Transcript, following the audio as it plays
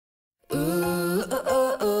You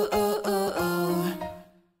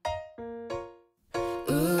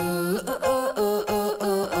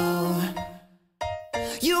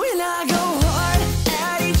and I go hard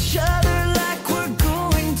at each other like we're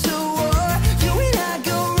going to war. You and I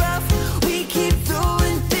go rough, we keep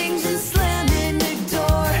throwing things and slamming the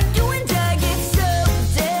door. You and I get so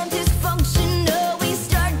damn dysfunctional, we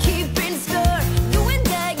start keeping score. You and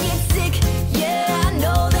I get sick, yeah, I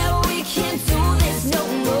know that we can't do this no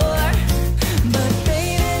more. But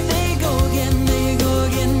baby, they go again,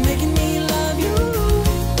 making me love you.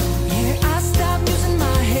 Yeah, I stop using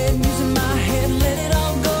my head, let it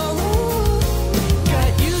all go. Got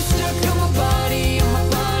you stuck on my body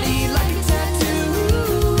like a tattoo.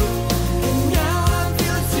 And now I'm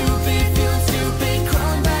feeling stupid,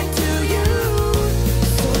 crawling back to you.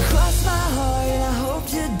 So cross my heart and I hope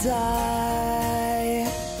to die,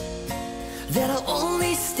 that I'll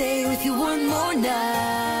only stay with you one more night.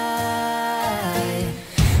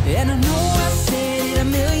 And I know I said it a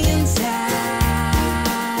million times,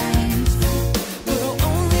 but I'll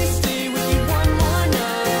only stay with you one more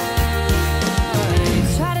night.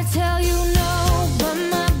 Try to tell you no, but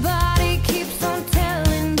my body keeps on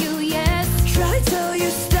telling you yes. Try to tell you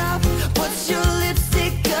stop, but your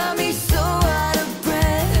lipstick got me so out of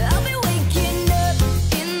breath. I'll be waking up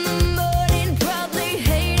in the morning, probably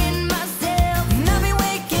hating myself. And I'll be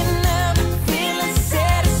waking up feeling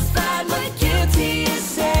satisfied, but guilty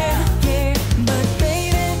as hell. Yeah, but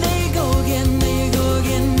baby, they go again,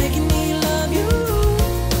 making me love you.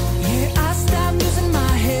 Yeah, I stop using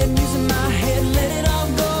my head, let it all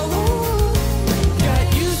go. Got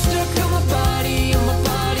you stuck on my body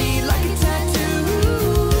like a tattoo.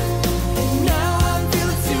 And now I'm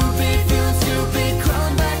feeling stupid,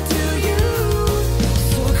 crawling back to you.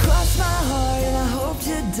 So I cross my heart and I hope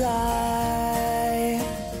to die,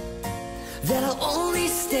 that I'll only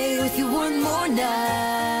stay with you one more night.